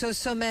Au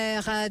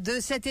sommaire de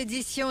cette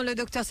édition, le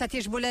docteur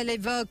Satish Boulel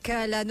évoque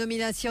la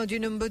nomination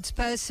d'une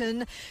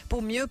ombudsperson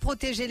pour mieux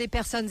protéger les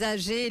personnes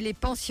âgées. Les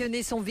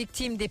pensionnés sont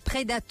victimes des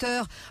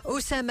prédateurs au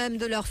sein même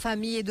de leur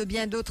famille et de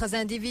bien d'autres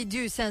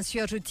individus,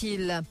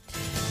 s'insurge-t-il.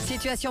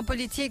 Situation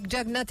politique,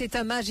 Jagnat est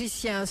un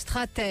magicien,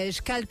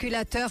 stratège,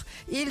 calculateur.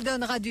 Il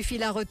donnera du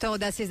fil à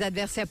retordre à ses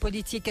adversaires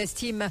politiques,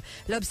 estime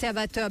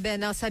l'observateur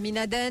Bernard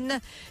Saminaden.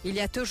 Il y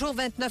a toujours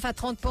 29 à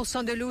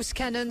 30% de loose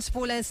cannons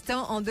pour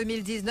l'instant. En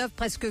 2019,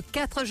 presque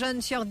 4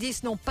 jeunes sur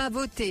 10 n'ont pas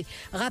voté,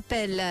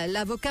 rappelle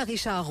l'avocat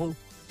Richard Roux.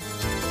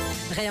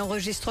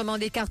 Réenregistrement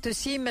des cartes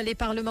SIM, les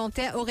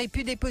parlementaires auraient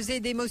pu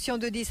déposer des motions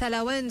de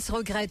disallowance,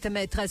 regrette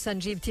maître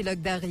Sanjeev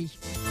Tilakdari.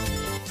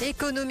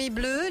 Économie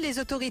bleue, les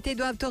autorités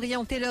doivent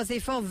orienter leurs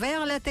efforts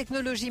vers la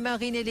technologie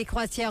marine et les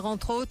croisières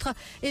entre autres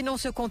et non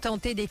se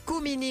contenter des coûts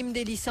minimes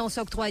des licences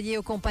octroyées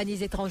aux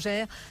compagnies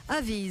étrangères,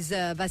 avise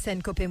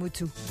Vassen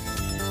Kopemutu.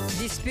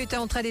 Dispute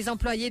entre les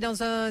employés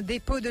dans un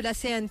dépôt de la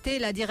CNT,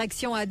 la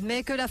direction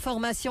admet que la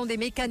formation des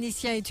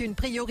mécaniciens est une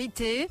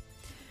priorité.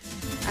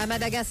 À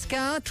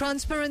Madagascar,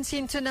 Transparency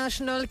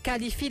International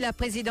qualifie la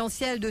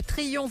présidentielle de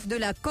triomphe de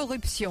la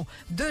corruption,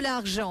 de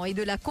l'argent et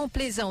de la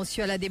complaisance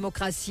sur la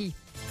démocratie.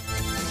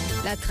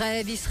 La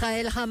trêve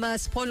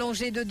Israël-Hamas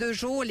prolongée de 2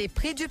 jours, les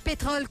prix du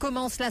pétrole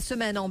commencent la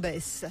semaine en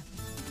baisse.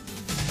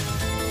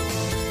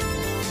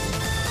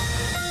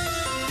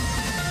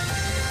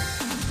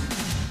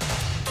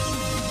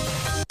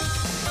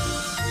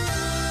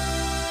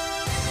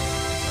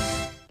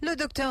 Le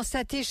docteur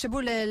Satish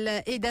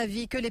Boulel est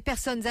d'avis que les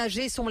personnes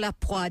âgées sont la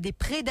proie des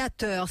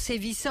prédateurs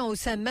sévissant au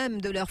sein même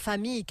de leur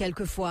famille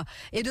quelquefois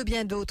et de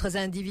bien d'autres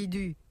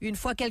individus, une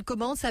fois qu'elles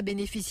commencent à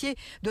bénéficier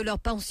de leur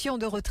pension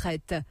de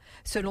retraite.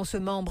 Selon ce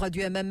membre du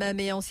MMM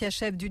et ancien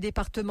chef du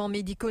département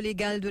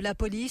médico-légal de la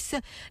police,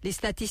 les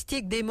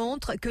statistiques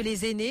démontrent que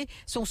les aînés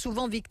sont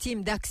souvent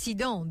victimes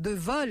d'accidents, de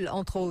vols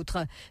entre autres.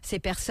 Ces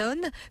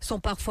personnes sont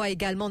parfois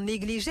également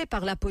négligées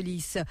par la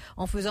police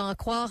en faisant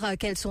croire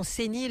qu'elles sont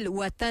séniles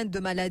ou atteintes de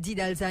maladies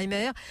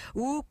d'Alzheimer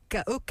ou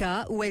au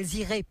cas où elles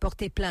iraient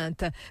porter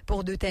plainte.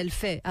 Pour de tels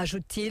faits,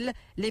 ajoute-t-il,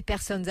 les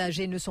personnes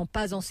âgées ne sont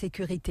pas en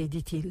sécurité,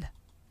 dit-il.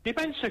 C'est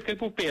pas un secret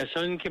pour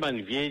personne qui ban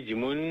vieux du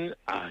monde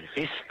à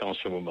risque en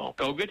ce moment.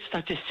 Quand on regarde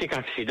statistiques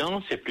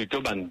accidents, c'est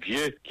plutôt ban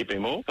vieux qui peut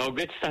mort. Quand on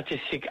regarde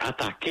statistiques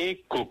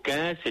attaqués,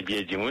 coquins, c'est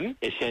vieux du monde.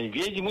 Et c'est un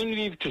vieux du monde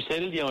vivre tout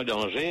seul, il est en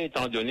danger,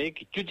 étant donné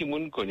que tout le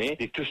monde connaît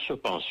et tous sous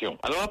pension.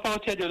 Alors à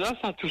partir de là,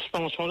 sans tous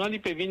pension-là,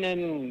 il peut venir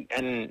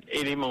un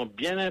élément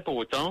bien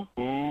important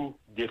pour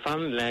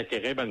défendre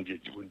l'intérêt ban vieux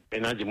du monde. Et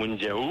dans du monde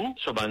diaou,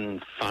 sur ban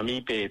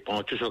famille peut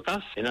prendre tout au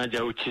casse. Et dans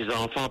diaou petits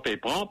enfants peut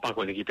prendre, par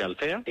contre qui peut le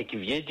faire, et qui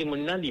vient du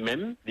monde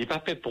lui-même, il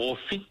pas fait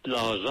profit de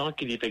l'argent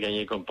qu'il peut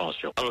gagner comme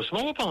pension. Alors, ce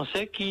moment, on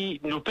pensait qu'il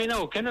ne paie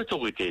aucune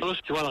autorité. Alors,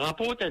 tu vois le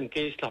rapport d'une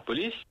caisse de la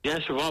police,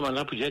 bien souvent,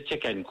 maintenant, pour dire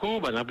check and coup,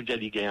 maintenant, pour dire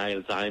qu'il y a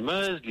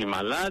Alzheimer, des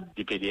malades,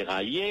 des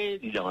pédéraillés,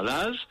 des dans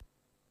l'âge.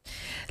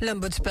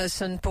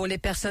 L'ombudsperson pour les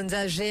personnes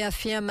âgées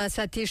affirme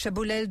Satish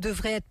Boulel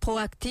devrait être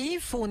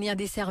proactif, fournir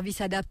des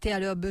services adaptés à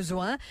leurs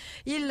besoins.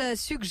 Il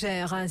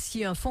suggère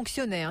ainsi un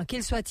fonctionnaire,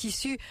 qu'il soit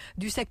issu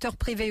du secteur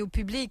privé ou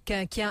public,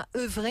 qui a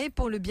œuvré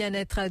pour le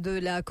bien-être de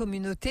la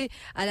communauté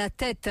à la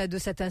tête de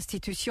cette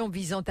institution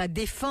visant à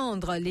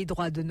défendre les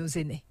droits de nos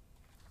aînés.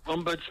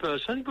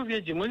 Ombudsperson pour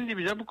vieux du monde, il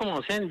déjà pour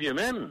commencer un vieux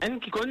même. Un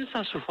qui connaît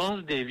sa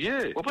souffrance des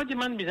vieux. Faut pas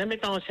demander bien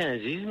mettant ancien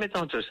zis,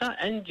 mettant tout ça.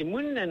 Un du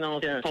monde, un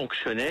ancien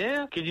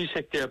fonctionnaire, qui est du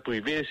secteur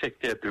privé,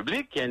 secteur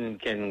public, qui est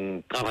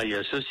un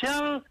travailleur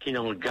social, qui est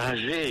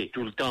engagé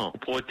tout le temps,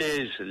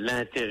 protège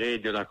l'intérêt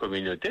de la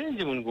communauté.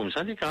 Du monde comme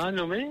ça, des cas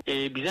nommés.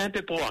 Et bien un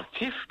peu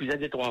proactif, bien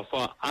des 3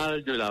 fois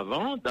al de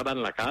l'avant, d'abord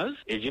la case,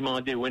 et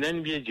demander où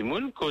un vieux du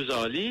monde,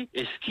 causali,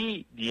 est-ce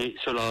qu'il est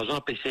sur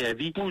l'argent PC à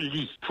vie pour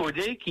lui.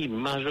 Faudrait qu'il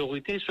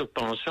majorité sur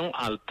pension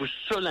pour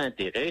seul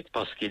intérêt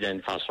parce qu'il a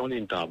une façon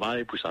d'un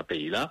travail pour sa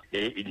pays-là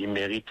et il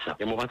mérite ça.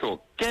 Et moi,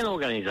 aucune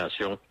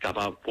organisation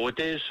capable de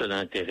protéger son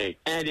intérêt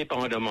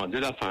indépendamment de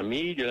la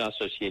famille, de la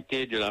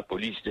société, de la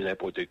police, de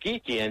n'importe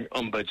qui est un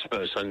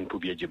ombudsperson pour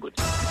bien du bout.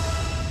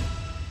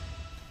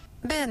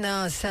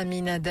 Bernard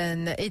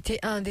Saminaden était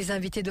un des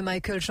invités de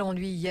Michael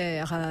Jean-Louis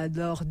hier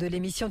lors de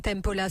l'émission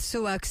Tempo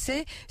Lasso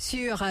axée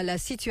sur la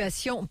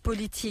situation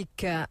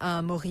politique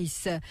à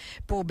Maurice.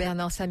 Pour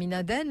Bernard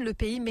Saminaden, le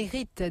pays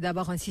mérite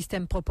d'avoir un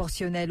système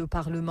proportionnel au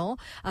Parlement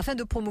afin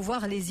de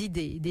promouvoir les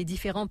idées des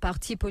différents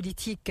partis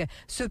politiques.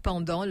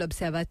 Cependant,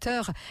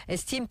 l'observateur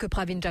estime que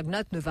Pravin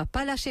Jagnat ne va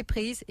pas lâcher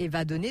prise et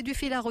va donner du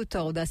fil à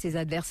retordre à ses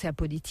adversaires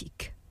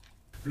politiques.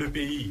 Le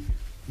pays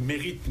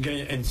mérite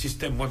un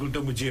système, moi tout le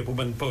temps me dire pour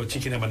ne pas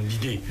qui n'a pas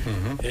d'idée,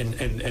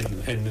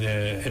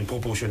 un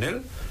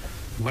proportionnel.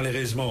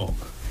 Malheureusement,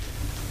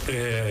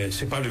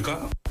 c'est pas le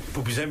cas.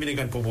 Pour plus aimer les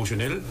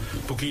proportionnels,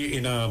 pour qu'il y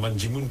ait un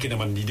monde qui n'a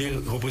pas d'idée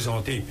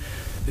représenté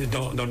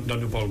dans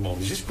le Parlement.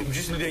 Juste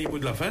le dernier mot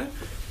de la fin,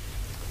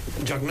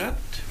 Jagnat,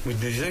 vous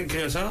disiez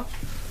créer ça,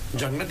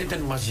 Jagnat est un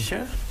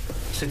magicien,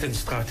 c'est un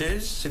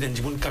stratège, c'est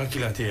un monde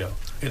calculateur.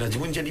 Et là,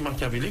 il y a des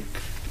machiavéliques,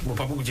 je ne vais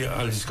pas vous dire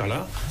à jusqu'à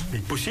là, mais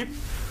possible.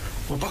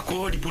 On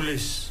parcourt les poules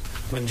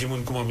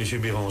Mandimoun comme M.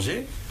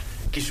 Béranger,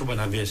 qui sont mon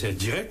adversaire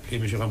direct, et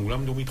M.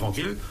 Ramoulam, nous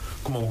tranquille,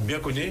 comme on bien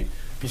connaît,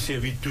 puis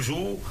servit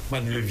toujours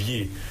mon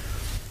levier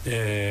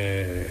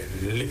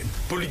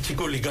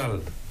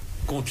politico-légal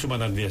contre mon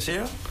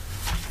adversaire,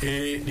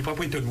 et il n'est pas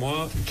près de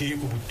moi qui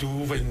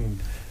trouve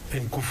un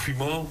coup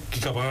fumant qui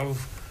est capable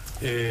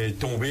de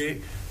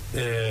tomber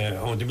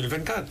en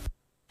 2024.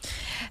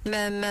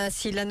 Même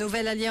si la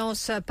nouvelle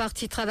alliance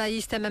Parti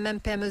travailliste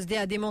MMM-PMSD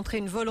a démontré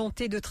une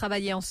volonté de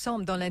travailler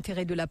ensemble dans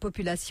l'intérêt de la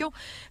population,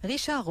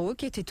 Richard Roux,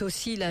 qui était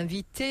aussi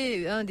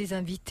un des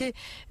invités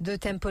de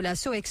Tempo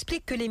Lasso,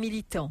 explique que les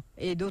militants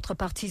et d'autres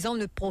partisans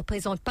ne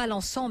représentent pas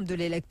l'ensemble de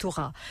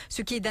l'électorat.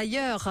 Ce qui est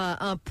d'ailleurs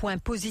un point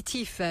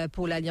positif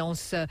pour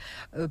l'alliance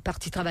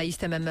Parti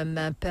travailliste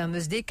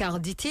MMM-PMSD,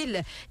 car,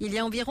 dit-il, il y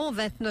a environ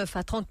 29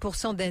 à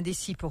 30%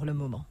 d'indécis pour le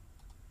moment.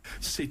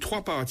 Ces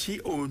trois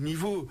partis, au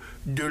niveau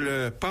de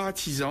leurs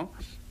partisans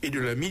et de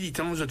leurs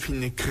militants,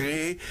 ont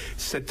créé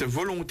cette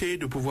volonté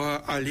de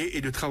pouvoir aller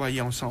et de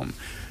travailler ensemble.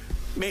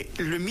 Mais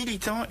le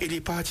militant et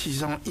les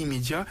partisans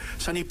immédiats,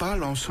 ça n'est pas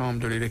l'ensemble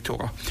de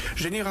l'électorat.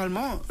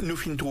 Généralement, nous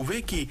finissons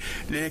trouver que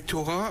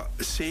l'électorat,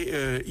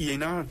 il y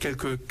en a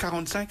quelques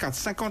 45 à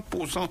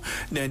 50%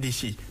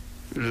 d'indécis.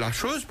 La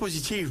chose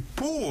positive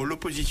pour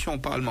l'opposition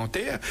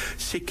parlementaire,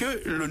 c'est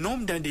que le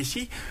nombre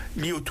d'indécis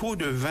est autour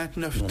de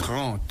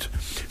 29-30.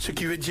 Ce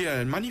qui veut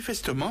dire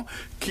manifestement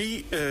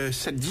que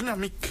cette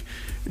dynamique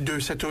de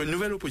cette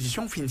nouvelle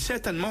opposition finit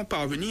certainement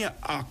par venir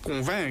à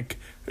convaincre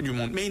du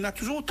monde. Mais il y a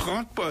toujours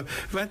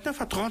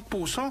 29 à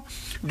 30%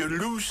 de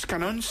loose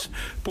cannons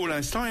pour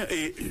l'instant.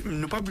 Et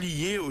ne pas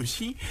oublier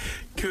aussi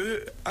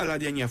que à la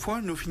dernière fois,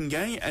 nous finissons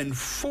gagnant un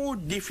faux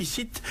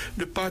déficit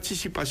de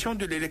participation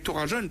de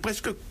l'électorat jeune.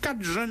 Presque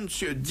 4 jeunes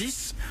sur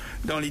 10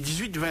 dans les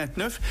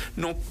 18-29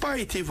 n'ont pas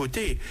été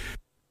votés.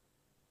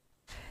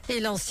 Et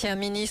l'ancien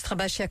ministre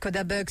Bachia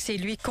Kodabug s'est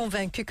lui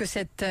convaincu que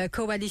cette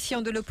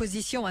coalition de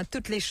l'opposition a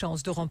toutes les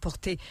chances de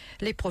remporter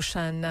les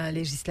prochaines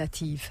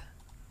législatives.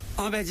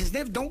 En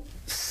 2019, donc,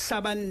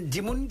 ça va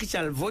dire qui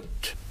a le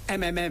vote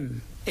MMM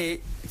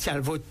et qui a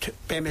le vote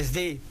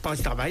PMSD,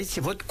 Parti travailliste,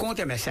 c'est vote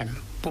contre MSM.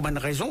 Pour une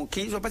raison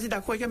qu'ils n'ont pas été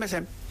d'accord avec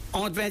MSM.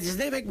 Entre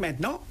 2019 et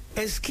maintenant,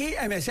 est-ce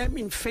que MSM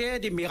il fait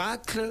des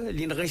miracles,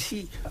 il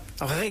réussit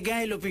à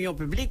regagner l'opinion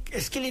publique?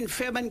 Est-ce qu'il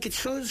fait quelque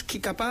chose qui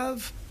est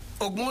capable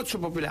augmente sa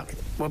popularité?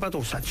 On ne voit pas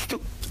trop ça du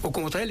tout. Au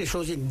contraire, les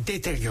choses sont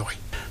détériorées.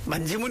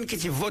 Les gens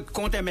qui votent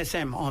contre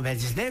MSM en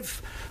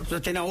 2019, vous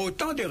avez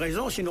autant de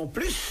raisons, sinon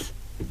plus,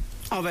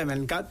 en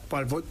 2024 pour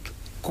le vote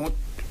contre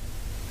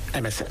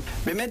MSM.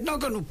 Mais maintenant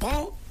que nous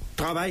prenons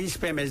travailliste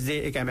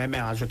PMSD et MMM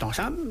ajoutent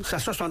ensemble, ça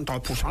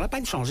 63%, la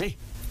peine changé.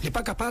 Il n'est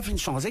pas capable de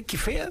changer qui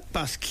fait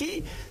parce que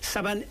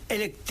ça va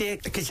électer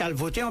qui s'est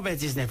voté en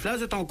 2019 là,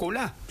 c'est encore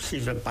là. Si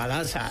je ne pas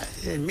là, ça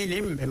c'est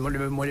minime. Mais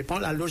moi, je prends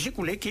la logique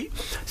ou qui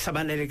ça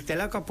va électer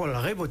là quand pour le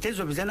revoter,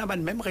 je besoin d'avoir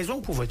la même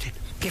raison pour voter.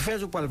 Qui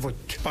fait ou pas le vote?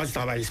 Pas du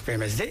travail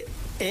PMSD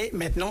et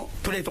maintenant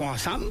tous les trois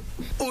ensemble,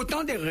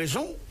 autant de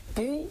raisons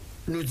pour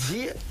nous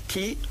dire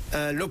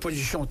que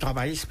l'opposition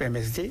travailliste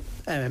PMSD,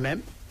 MMM,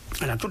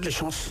 elle a toutes les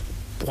chances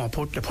pour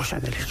remporter les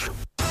prochaines élections.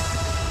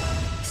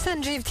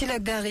 Sanjeev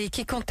Tilakdari,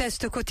 qui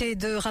conteste aux côtés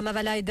de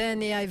Ramavala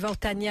Eden et Ivor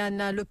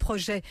Tanyan le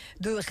projet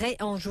de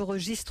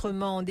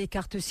réenregistrement des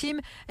cartes SIM,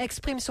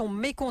 exprime son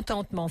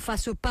mécontentement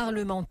face aux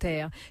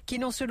parlementaires qui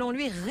n'ont selon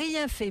lui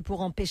rien fait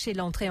pour empêcher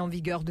l'entrée en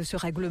vigueur de ce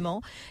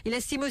règlement. Il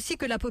estime aussi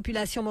que la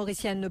population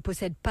mauricienne ne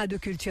possède pas de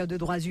culture de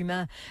droits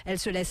humains. Elle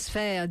se laisse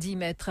faire, dit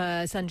maître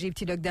Sanjeev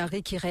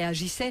Tilakdari, qui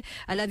réagissait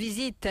à la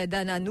visite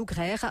d'Anna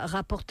Nougrer,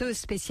 rapporteuse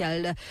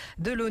spéciale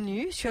de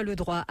l'ONU sur le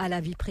droit à la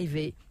vie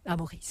privée à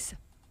Maurice.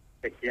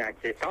 Ce qui est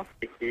inquiétant,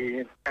 c'est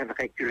qu'une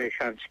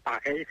régulation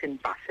pareille vient de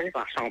passer à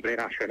l'Assemblée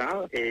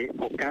nationale et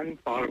aucun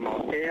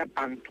parlementaire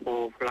ne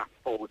trouve la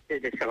portée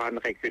de ces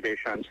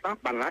régulations-là.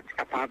 Maintenant, c'est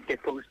capable de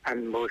poser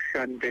une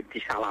motion de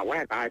 10 à la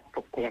web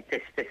pour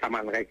contester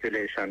ces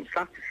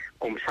régulations-là.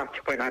 Comme ça,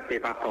 tu peux un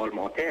débat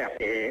parlementaire.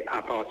 Et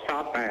à part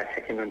ça,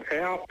 ce que nous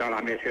faisons, dans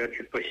la mesure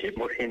du possible,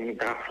 nous finissons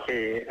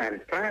graphier un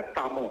plan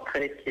pour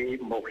montrer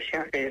que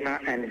Mauricien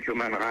a une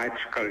human rights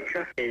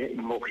culture et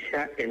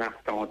Mauricien a une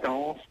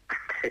tendance à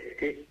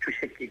accepter tout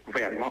ce que le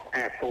gouvernement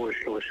impose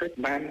aux autres,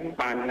 même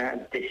pas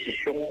une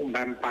décision,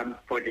 même pas une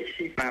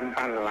politique, même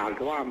pas la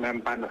loi,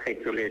 même pas une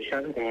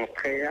régulation,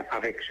 montrer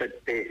avec ce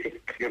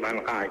basic human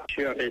rights.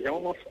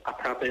 Surveillance à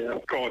travers le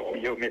code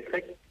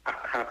biométrique, à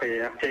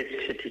travers des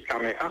petites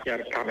caméras, il y a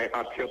une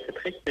caméra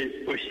biométrique,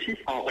 et aussi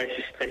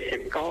enregistrer ces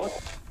codes.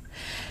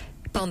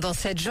 Pendant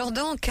 7 jours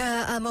donc,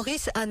 à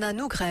Maurice, Anna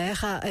Nougrer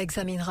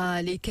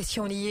examinera les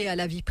questions liées à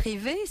la vie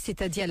privée,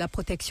 c'est-à-dire la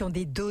protection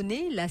des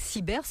données, la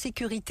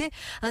cybersécurité,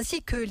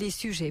 ainsi que les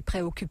sujets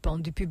préoccupants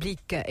du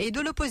public et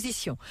de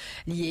l'opposition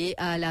liés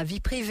à la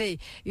vie privée.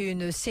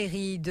 Une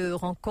série de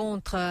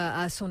rencontres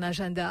à son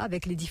agenda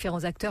avec les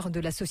différents acteurs de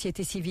la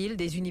société civile,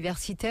 des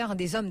universitaires,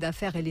 des hommes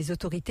d'affaires et les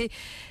autorités.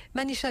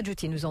 Manisha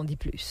Djouti nous en dit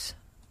plus.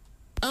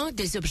 Un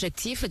des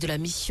objectifs de la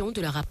mission de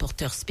la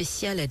rapporteure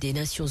spéciale des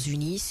Nations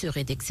Unies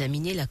serait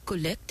d'examiner la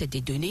collecte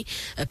des données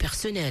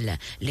personnelles.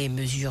 Les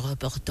mesures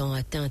portant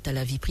atteinte à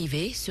la vie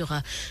privée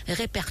sera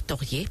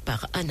répertoriées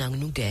par Anna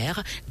Nuger,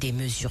 des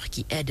mesures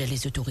qui aident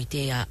les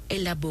autorités à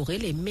élaborer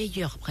les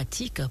meilleures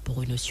pratiques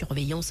pour une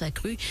surveillance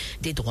accrue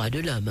des droits de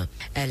l'homme.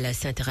 Elle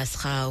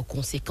s'intéressera aux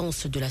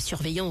conséquences de la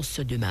surveillance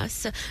de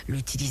masse,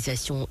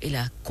 l'utilisation et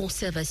la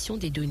conservation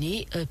des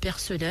données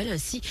personnelles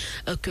ainsi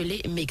que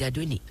les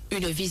mégadonnées.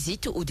 Une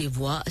visite où des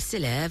voix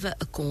s'élèvent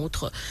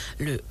contre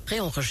le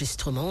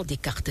réenregistrement des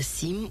cartes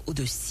SIM ou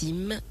de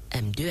SIM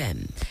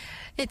M2M.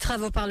 Les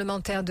travaux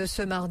parlementaires de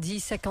ce mardi,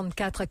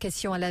 54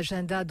 questions à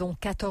l'agenda, dont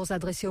 14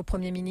 adressées au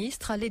Premier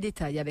ministre. Les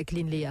détails avec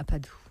Linley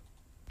Apadou.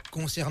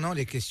 Concernant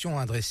les questions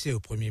adressées au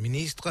Premier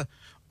ministre,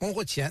 on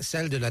retient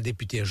celle de la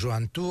députée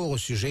Joanne Tour au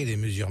sujet des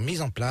mesures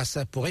mises en place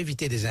pour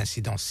éviter des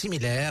incidents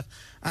similaires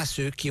à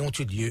ceux qui ont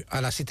eu lieu à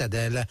la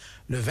Citadelle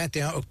le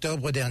 21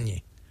 octobre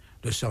dernier.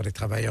 Le sort des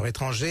travailleurs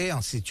étrangers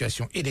en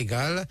situation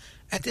illégale,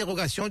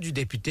 interrogation du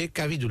député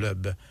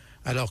Kavidoulub,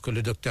 alors que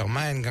le docteur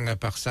Mahen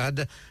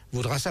Gangaparsad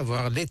voudra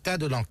savoir l'état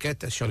de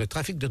l'enquête sur le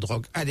trafic de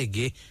drogue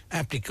allégué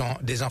impliquant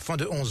des enfants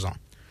de 11 ans.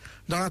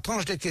 Dans la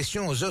tranche des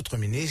questions aux autres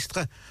ministres,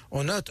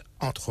 on note,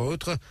 entre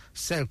autres,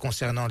 celles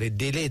concernant les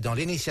délais dans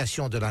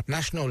l'initiation de la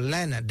National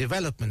Land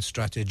Development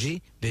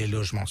Strategy, les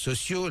logements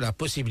sociaux, la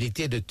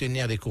possibilité de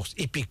tenir des courses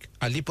hippiques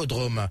à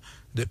l'hippodrome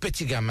de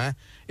petits gamins,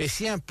 et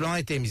si un plan a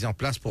été mis en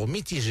place pour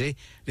mitiger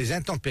les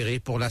intempéries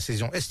pour la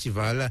saison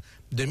estivale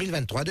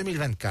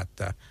 2023-2024.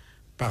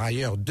 Par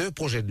ailleurs, 2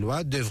 projets de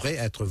loi devraient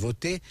être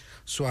votés,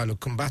 soit le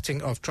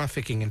Combating of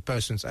Trafficking in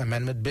Persons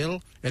Amendment Bill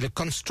et le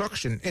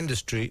Construction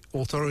Industry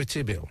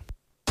Authority Bill.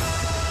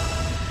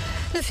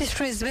 Le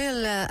Fisheries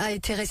Bill a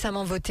été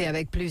récemment voté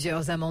avec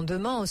plusieurs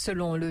amendements.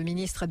 Selon le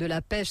ministre de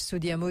la Pêche,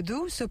 Soudi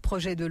Amadou, ce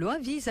projet de loi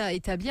vise à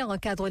établir un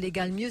cadre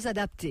légal mieux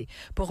adapté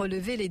pour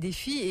relever les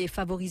défis et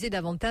favoriser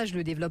davantage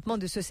le développement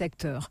de ce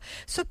secteur.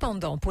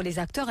 Cependant, pour les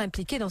acteurs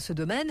impliqués dans ce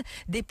domaine,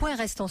 des points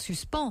restent en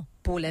suspens.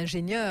 Pour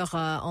l'ingénieur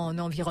en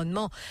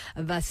environnement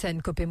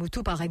Vassen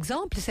Kopemutu, par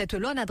exemple, cette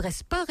loi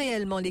n'adresse pas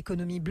réellement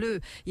l'économie bleue.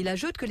 Il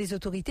ajoute que les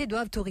autorités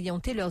doivent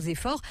orienter leurs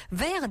efforts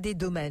vers des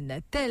domaines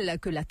tels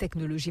que la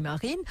technologie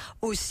marine,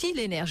 aussi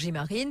l'énergie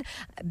marine,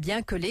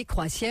 bien que les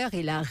croisières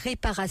et la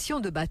réparation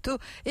de bateaux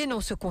et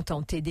non se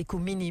contenter des coûts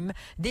minimes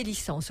des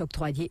licences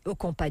octroyées aux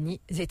compagnies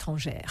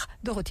étrangères.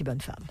 Dorothy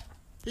Bonnefemme.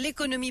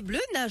 L'économie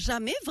bleue n'a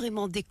jamais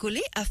vraiment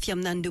décollé, affirme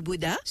Nando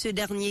Bouddha. Ce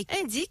dernier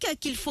indique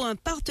qu'il faut un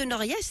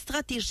partenariat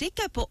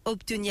stratégique pour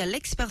obtenir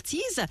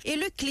l'expertise et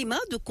le climat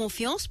de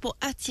confiance pour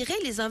attirer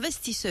les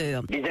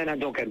investisseurs. Nous avons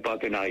donc un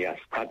partenariat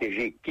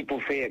stratégique qui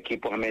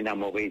peut amener à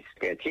Maurice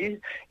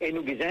expertise et nous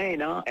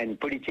avons une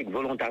politique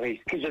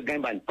volontariste qui se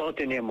gagne un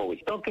partenaire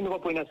Maurice. Donc nous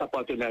reprenons ce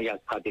partenariat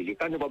stratégique.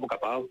 Nous sommes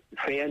capables de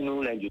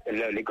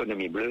faire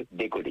l'économie bleue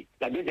décoller.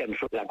 La deuxième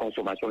chose, la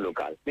consommation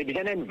locale. Mais nous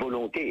avons une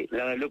volonté.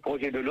 Le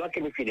projet de loi que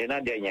nous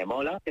finissons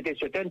dernièrement là, c'était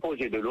un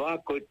projet de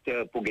loi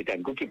pour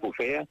Guetango qui pour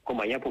faire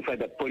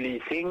de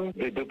policing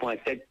de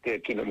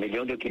 2,7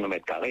 millions de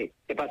kilomètres carrés.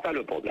 C'est pas ça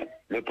le problème.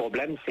 Le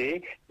problème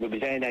c'est nous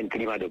avons un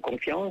climat de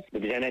confiance,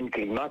 nous avons un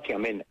climat qui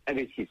amène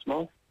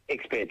investissement,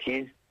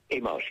 expertise et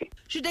marché.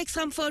 Judex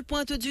Ramphol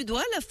pointe du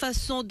doigt la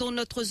façon dont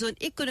notre zone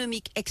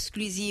économique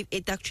exclusive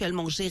est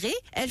actuellement gérée.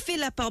 Elle fait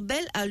la part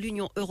belle à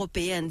l'Union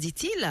européenne,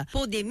 dit-il.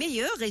 Pour des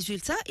meilleurs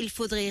résultats, il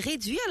faudrait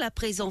réduire la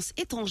présence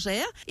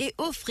étrangère et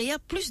offrir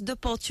plus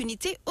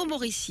d'opportunités aux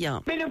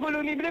Mauriciens. Mais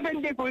l'économie bleue va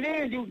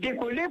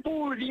décoller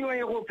pour l'Union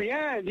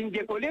européenne,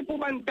 décoller pour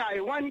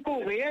Taïwan,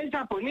 Corée,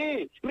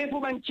 Japonais, mais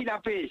pour la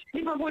pêche.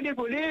 Il va pas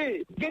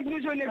décoller. Quelle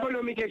une zone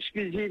économique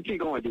exclusive qui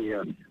grandit.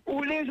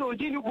 Où les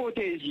autres nous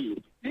protègent.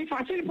 C'est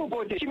facile pour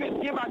protéger.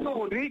 Des bateaux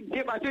Rodrigue,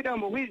 des bateaux dans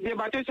Maurice, des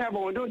bateaux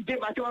Saint-Bondo, des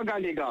bateaux en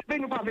Galéga. Mais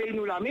nous pas payer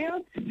nous la mer.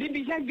 Les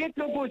bisons guettent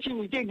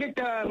l'opportunité,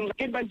 guettent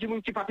du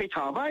monde qui pas fait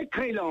travail,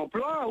 créer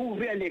l'emploi,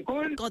 ouvrir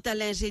l'école. Quant à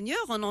l'ingénieur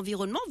en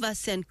environnement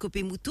Vassen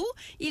Kopemutu,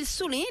 il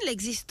souligne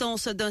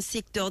l'existence d'un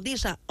secteur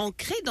déjà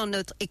ancré dans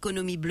notre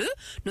économie bleue,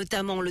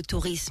 notamment le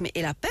tourisme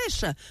et la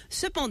pêche.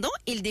 Cependant,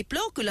 il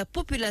déplore que la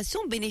population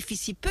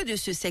bénéficie peu de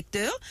ce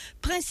secteur,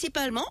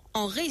 principalement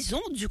en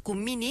raison du coût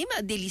minime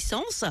des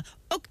licences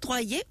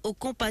octroyées aux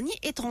compagnies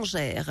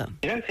étrangères.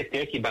 Il y a un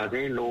secteur qui est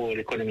basé sur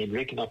l'économie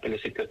bleue, qui appelle le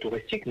secteur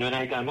touristique. Nous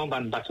avons également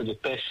un bateau de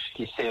pêche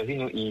qui servent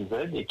nos IZ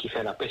et qui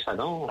fait la pêche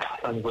là-dedans.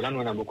 À ce niveau-là,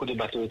 nous avons beaucoup de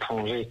bateaux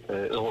étrangers,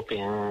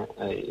 européens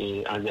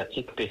et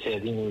asiatiques qui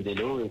servent nos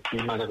vélos. Et puis,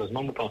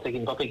 malheureusement, nous pensons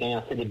qu'ils ne vont pas gagner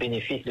assez de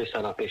bénéfices de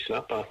ça, la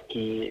pêche-là, parce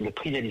que le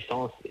prix des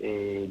licences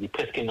est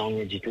presque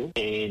énorme du tout.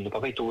 Et nous ne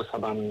pouvons pas tout ça,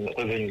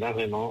 revenu-là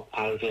vraiment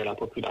vers la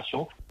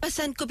population.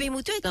 Vassen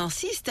Kopemutu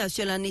insiste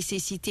sur la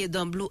nécessité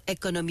d'un Blue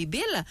Economy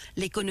Bill.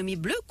 L'économie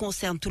bleue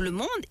concerne tout le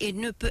monde et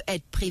ne peut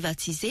être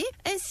privatisée.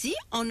 Ainsi,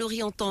 en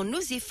orientant nos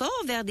efforts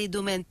vers des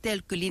domaines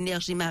tels que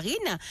l'énergie marine,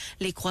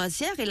 les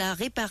croisières et la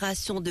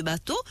réparation de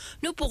bateaux,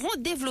 nous pourrons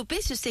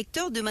développer ce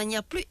secteur de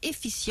manière plus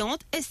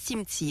efficiente,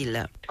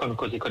 estime-t-il. Quand on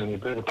cause l'économie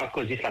bleue, ne pas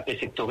causer la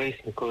pêche et le tourisme,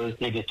 mais cause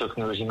les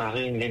technologies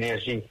marines,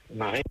 l'énergie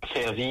marine,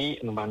 servi,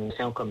 nous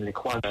menons comme les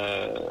croix,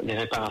 les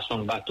réparations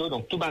de bateaux,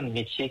 donc tout un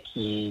métier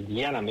qui est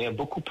lié à la mer,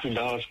 beaucoup plus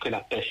large que la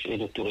pêche et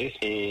le tourisme.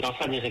 Et dans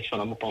sa direction,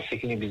 là, vous pensez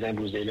qu'il nous besoin de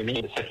bouger. Le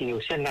ministre, ça qui est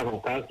aussi un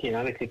avantage qui est là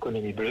avec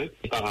l'économie bleue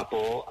par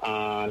rapport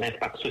à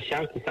l'impact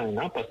social qui s'en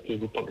a, parce que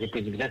les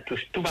plus bizarres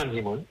touchent tout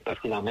le monde, parce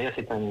que la mer,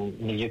 c'est un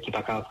milieu qui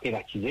n'est pas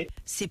privatisé.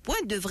 Ces points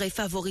devraient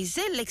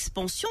favoriser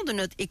l'expansion de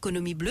notre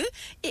économie bleue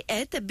et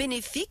être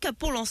bénéfiques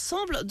pour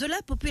l'ensemble de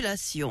la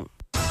population.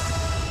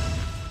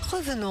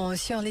 Revenons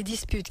sur les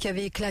disputes qui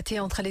avaient éclaté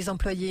entre les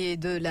employés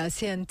de la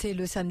CNT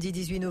le samedi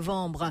 18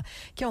 novembre,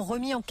 qui ont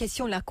remis en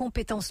question la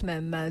compétence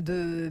même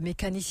de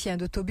mécaniciens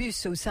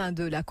d'autobus au sein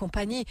de la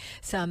compagnie.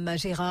 Sam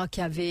Gérard qui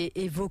avait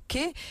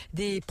évoqué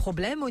des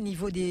problèmes au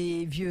niveau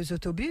des vieux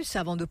autobus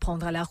avant de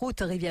prendre la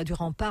route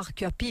Rivière-du-Rempart,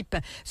 Cœur-Pipe.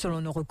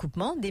 Selon nos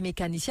recoupements, des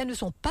mécaniciens ne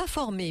sont pas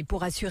formés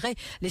pour assurer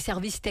les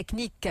services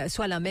techniques,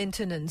 soit la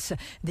maintenance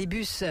des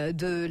bus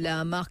de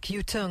la marque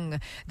Yutong.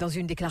 Dans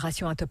une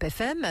déclaration à Top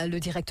FM, le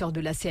directeur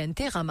de la CNT,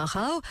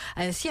 Ramarao,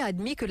 a ainsi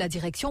admis que la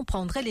direction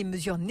prendrait les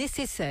mesures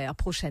nécessaires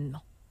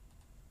prochainement.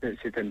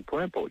 C'est un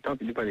point important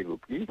que nous pas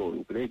évoquer. Pour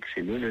vous que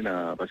chez nous, nous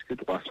avons presque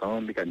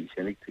 300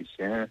 mécaniciens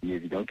électriciens. Il est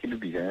évident qu'il nous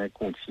besoin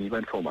continuer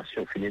une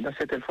formation. Finalement,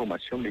 cette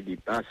information ne dit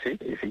pas assez.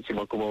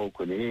 Effectivement, comme on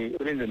connaît,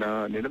 nous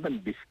avons une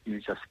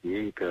biscuit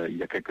qu'il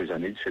y a quelques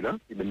années de cela.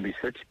 Et même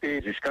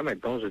jusqu'à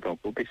maintenant, je t'en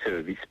coupe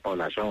service par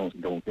l'agence.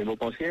 Donc, mais mon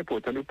pensée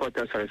important, nous porter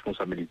à sa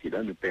responsabilité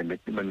là, nous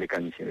permettre nous,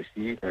 mécaniciens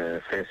aussi,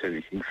 faire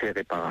servicing, faire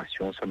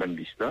réparation sur même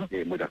bis-là.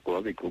 Et moi, d'accord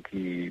avec vous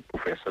qui,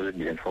 pour faire ça,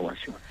 de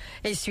l'information.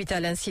 Et suite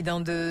à l'incident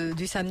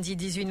du samedi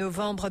 18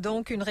 novembre,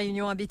 donc, une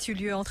réunion a eu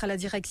lieu entre la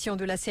direction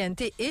de la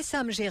CNT et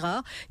Sam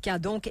Gérard, qui a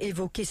donc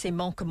évoqué ces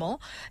manquements.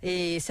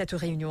 Et cette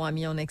réunion a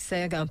mis en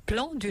exergue un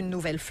plan d'une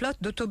nouvelle flotte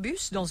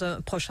d'autobus dans un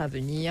proche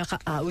avenir,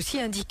 a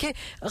aussi indiqué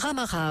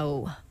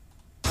Ramarao.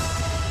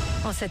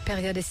 En cette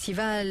période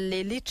estivale,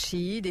 les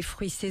litchis, des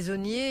fruits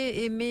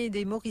saisonniers aimés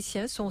des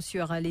Mauriciens, sont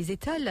sur les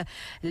étals.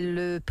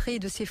 Le prix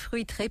de ces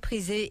fruits très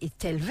prisés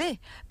est élevé,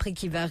 prix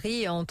qui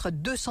varie entre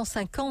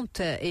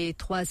 250 et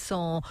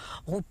 300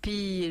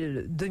 roupies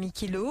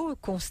demi-kilo.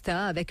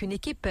 Constat avec une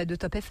équipe de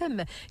Top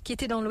FM qui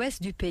était dans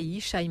l'ouest du pays,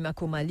 Shaima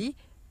Komali,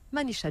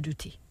 Manisha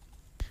Djouti.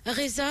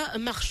 Reza,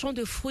 marchand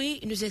de fruits,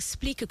 nous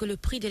explique que le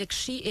prix des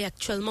litchis est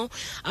actuellement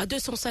à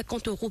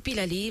 250 roupies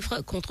la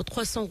livre contre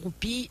 300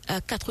 roupies à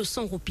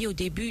 400 roupies au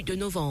début de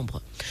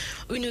novembre.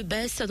 Une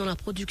baisse dans la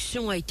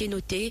production a été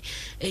notée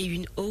et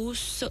une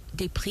hausse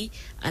des prix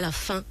à la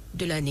fin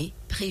de l'année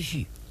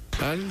prévue.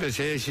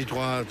 C'est ici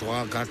 400,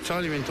 la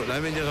 250 la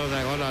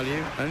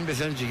livre. Un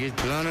petit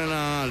peu. Là, on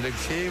a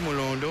Lexi,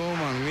 Moulondo,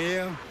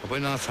 Mangmir,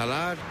 après dans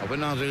salade, après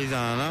dans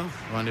Zélizana,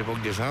 à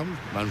l'époque décembre.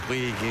 Le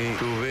prix qui est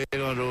trouvé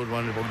dans l'autre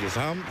à l'époque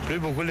décembre. Plus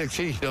beaucoup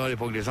Lexi, à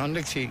l'époque décembre,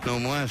 Lexi. Non,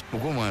 moins,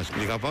 beaucoup moins.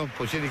 Les cas pas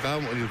possible, les cas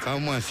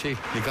moins,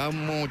 les cas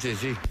montent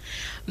ici.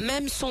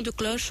 Même son de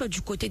cloche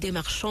du côté des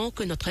marchands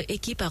que notre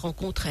équipe a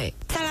rencontré.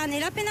 Ça l'année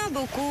là, peine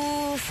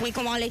beaucoup. Fruits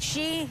comme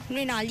Lexi,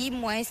 nous n'allons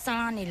moins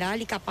ça l'année là,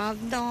 les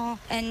capables dans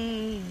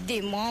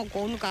des mois,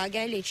 nous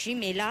avons les chis,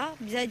 mais là,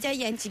 il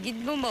y a un petit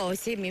guide bon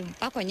aussi, mais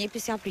pas qu'on y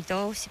plus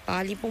tard, c'est pas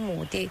aller pour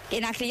monter.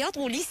 Et la cliente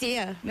au lycée,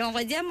 mais on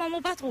va dire,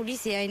 maman pas trop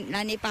lycée.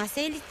 L'année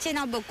passée, il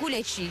tient beaucoup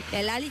les chis.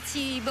 Et là, il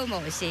tient bon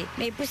aussi.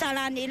 Mais pour ça,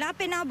 l'année là,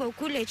 peine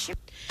beaucoup les chis.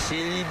 C'est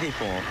l'idée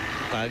dépend.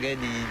 Quand il y a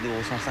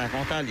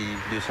 250 à livre,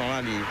 200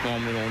 à livre, quand on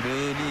mélange 2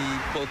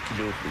 livres,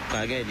 kilos,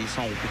 quand il y a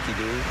 100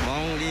 kilos.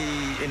 Bon,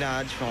 il y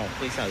a différents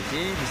prix, ça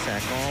aussi,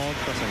 50,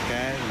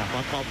 75, on n'a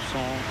pas 3%,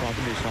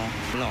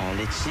 200. Non,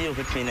 les chis, on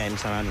peut faire une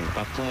ça l'année.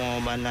 Pas pour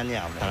l'année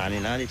avant. L'année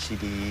là, les chis,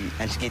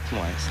 un petit peu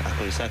moins. À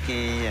cause de ça qui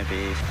est un peu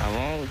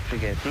avant, plus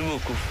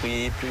beaucoup de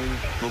fruits, plus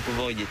beaucoup de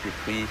variétés de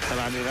fruits. Ça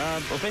l'année là,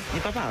 en fait, il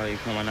n'est pas pareil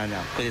comme l'année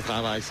avant. Quand il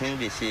travaille, c'est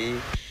baissé.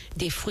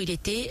 Des fruits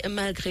d'été,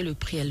 malgré le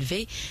prix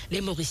élevé,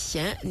 les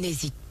Mauriciens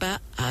n'hésitent pas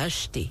à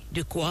acheter.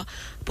 De quoi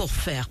pour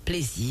faire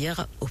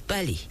plaisir au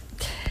palais.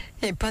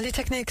 Et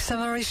Polytechnic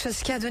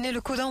Mauritius qui a donné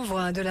le coup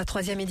d'envoi de la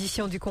 3e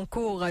édition du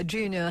concours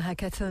Junior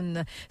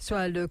Hackathon,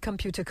 soit le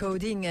Computer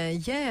Coding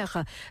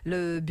hier.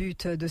 Le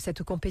but de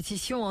cette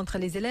compétition entre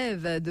les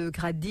élèves de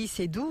grade 10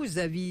 et 12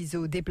 vise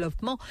au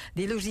développement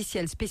des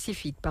logiciels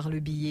spécifiques par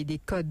le biais des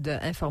codes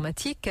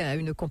informatiques.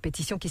 Une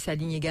compétition qui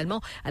s'aligne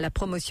également à la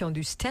promotion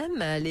du STEM,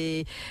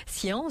 les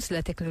sciences,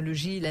 la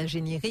technologie,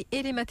 l'ingénierie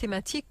et les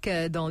mathématiques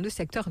dans le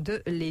secteur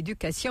de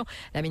l'éducation.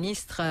 La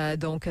ministre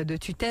donc de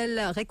tutelle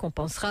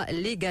récompensera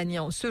les gagnants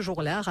ce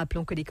jour-là.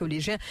 Rappelons que les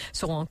collégiens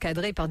seront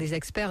encadrés par des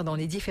experts dans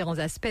les différents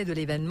aspects de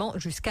l'événement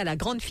jusqu'à la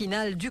grande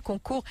finale du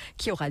concours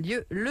qui aura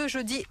lieu le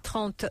jeudi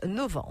 30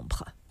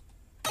 novembre.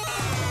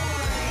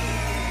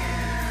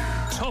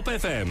 Top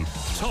FM,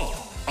 top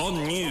on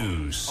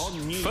news.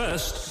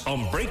 First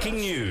on breaking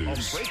news.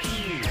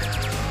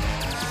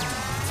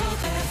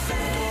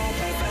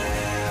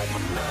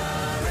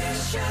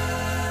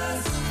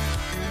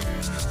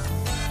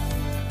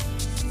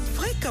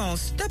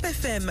 fréquence Top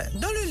FM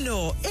dans le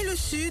nord et le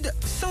sud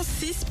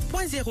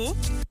 106.0,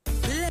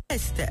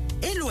 l'est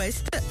et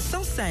l'ouest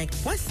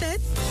 105.7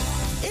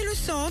 et le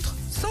centre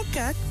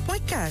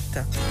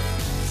 104.4.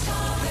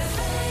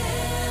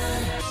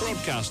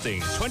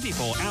 Broadcasting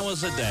 24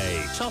 hours a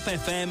day. Top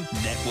FM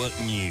Network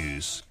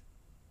News.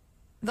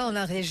 Dans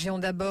la région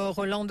d'abord,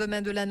 au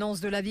lendemain de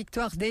l'annonce de la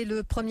victoire dès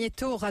le premier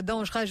tour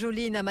d'Ange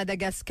Rajoelina à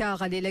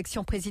Madagascar à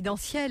l'élection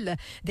présidentielle,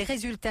 des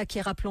résultats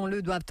qui,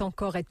 rappelons-le, doivent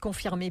encore être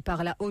confirmés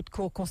par la Haute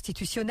Cour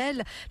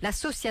constitutionnelle,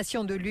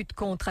 l'association de lutte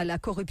contre la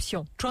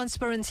corruption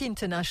Transparency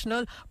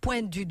International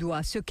pointe du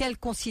doigt ce qu'elle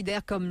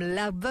considère comme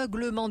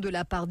l'aveuglement de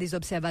la part des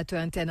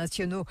observateurs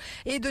internationaux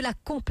et de la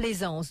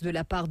complaisance de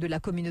la part de la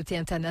communauté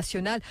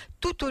internationale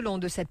tout au long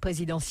de cette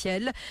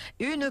présidentielle.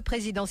 Une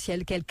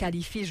présidentielle qu'elle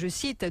qualifie, je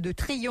cite, de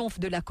triomphe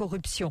de la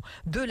corruption,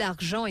 de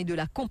l'argent et de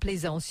la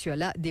complaisance sur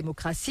la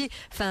démocratie.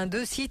 Fin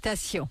de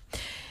citation.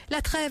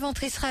 La trêve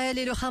entre Israël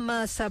et le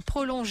Hamas a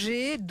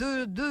prolongé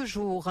de 2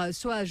 jours,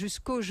 soit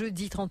jusqu'au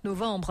jeudi 30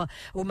 novembre.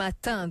 Au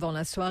matin, dans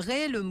la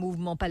soirée, le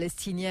mouvement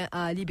palestinien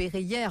a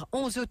libéré hier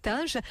 11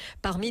 otages,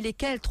 parmi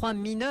lesquels 3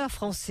 mineurs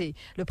français.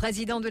 Le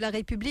président de la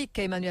République,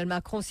 Emmanuel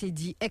Macron, s'est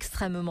dit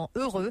extrêmement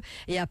heureux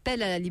et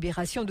appelle à la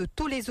libération de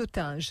tous les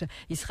otages.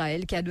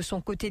 Israël, qui a de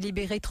son côté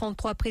libéré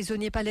 33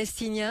 prisonniers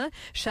palestiniens,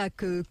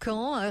 chaque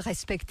camp a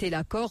respecté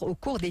l'accord au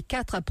cours des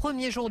 4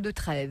 premiers jours de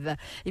trêve.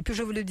 Et puis,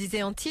 je vous le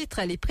disais en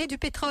titre, les prix du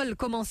pétrole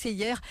commencé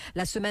hier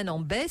la semaine en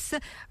baisse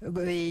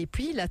et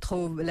puis la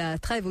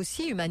trêve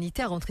aussi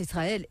humanitaire entre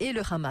Israël et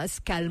le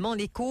Hamas calmant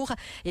les cours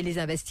et les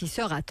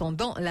investisseurs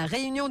attendant la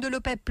réunion de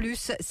l'OPEP+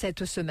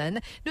 cette semaine.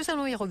 Nous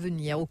allons y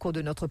revenir au cours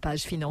de notre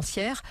page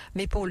financière,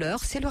 mais pour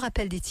l'heure, c'est le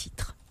rappel des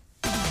titres.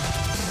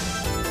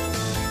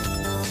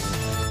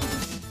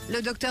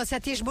 Le docteur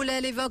Satish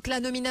Boulel évoque la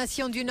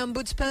nomination d'une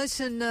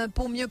ombudsperson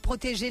pour mieux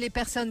protéger les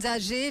personnes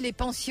âgées. Les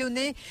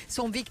pensionnés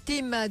sont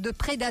victimes de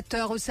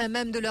prédateurs au sein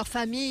même de leur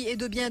famille et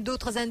de bien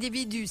d'autres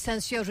individus,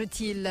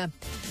 s'insurge-t-il.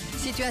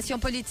 Situation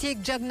politique,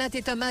 Jagnat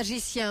est un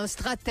magicien, un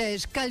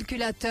stratège,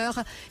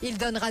 calculateur. Il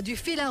donnera du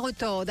fil à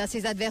retordre à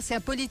ses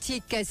adversaires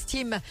politiques,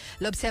 estime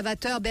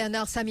l'observateur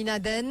Bernard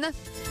Saminaden.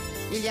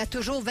 Il y a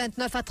toujours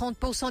 29 à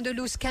 30% de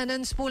loose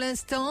cannons pour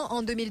l'instant.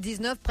 En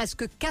 2019,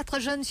 presque 4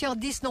 jeunes sur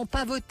 10 n'ont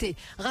pas voté.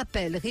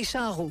 Rappelle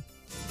Richard Roux.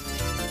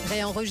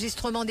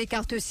 Réenregistrement des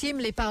cartes SIM,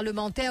 les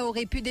parlementaires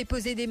auraient pu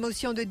déposer des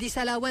motions de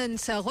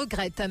disallowance,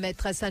 regrette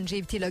maître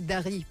Sanjeev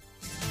Tilakdari.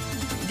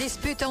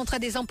 Dispute entre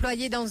des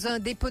employés dans un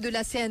dépôt de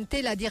la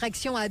CNT, la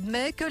direction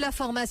admet que la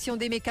formation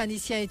des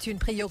mécaniciens est une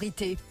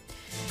priorité.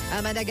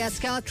 À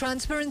Madagascar,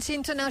 Transparency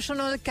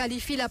International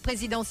qualifie la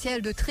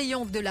présidentielle de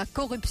triomphe de la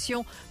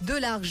corruption, de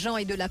l'argent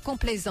et de la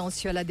complaisance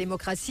sur la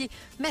démocratie.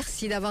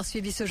 Merci d'avoir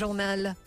suivi ce journal.